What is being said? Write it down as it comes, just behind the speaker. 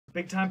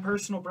Big time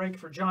personal break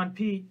for John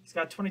P. He's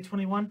got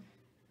 2021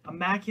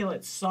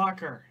 Immaculate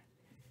Soccer.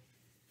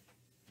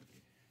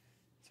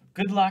 So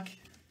good luck.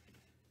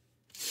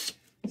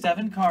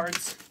 7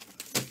 cards.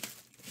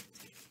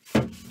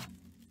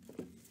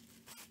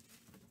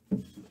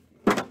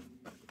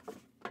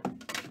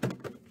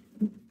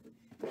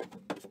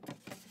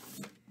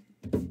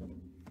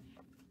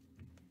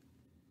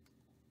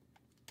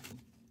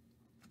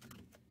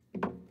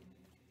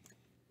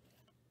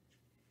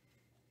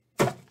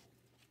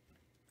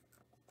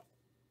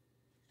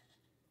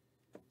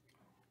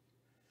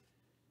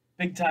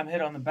 Big time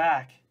hit on the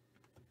back.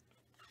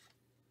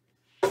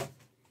 We're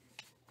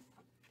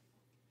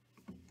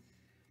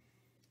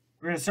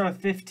going to start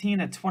with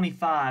 15 of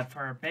 25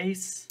 for our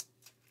base.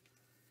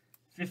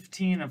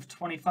 15 of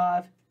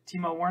 25,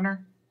 Timo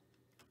Werner.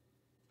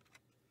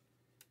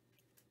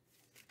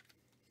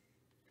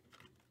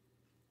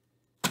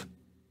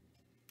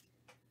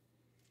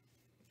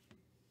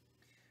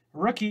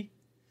 Rookie,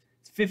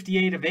 it's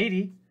 58 of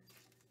 80.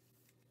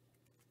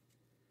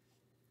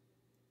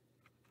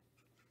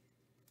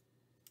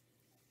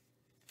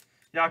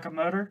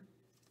 Yakamoto.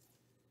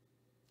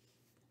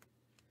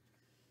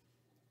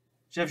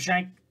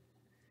 Zinchenko.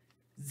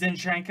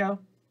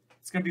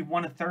 It's going to be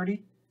 1 of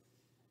 30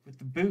 with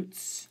the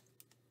boots.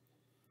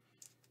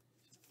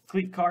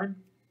 Cleat card.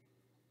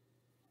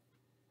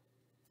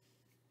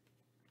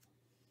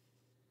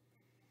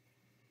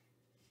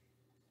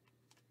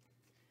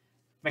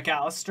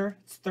 McAllister.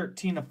 It's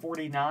 13 of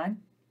 49.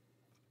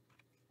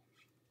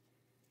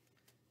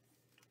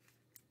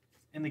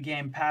 In the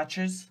game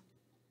patches.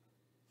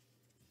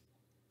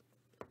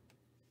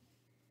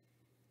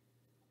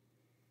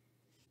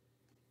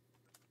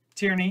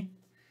 Tierney,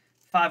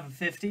 5 of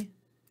 50.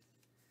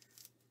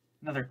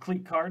 Another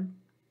cleat card.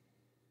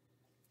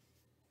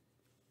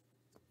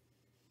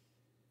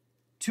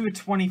 2 of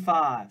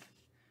 25.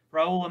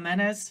 Raul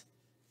Jimenez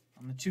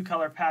on the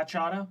 2-color patch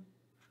auto.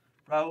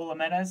 Raul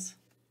Jimenez.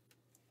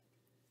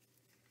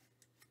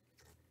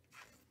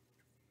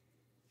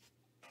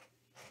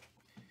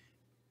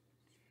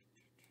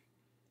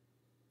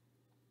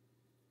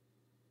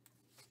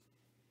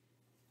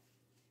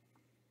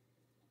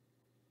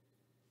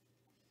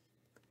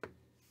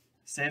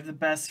 Save the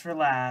best for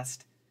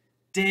last.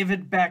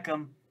 David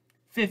Beckham,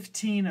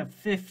 15 of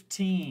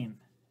 15.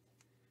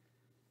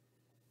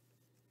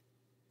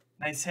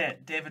 Nice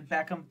hit, David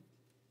Beckham.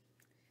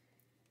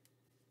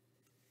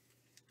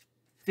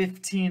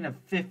 15 of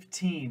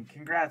 15.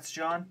 Congrats,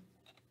 John.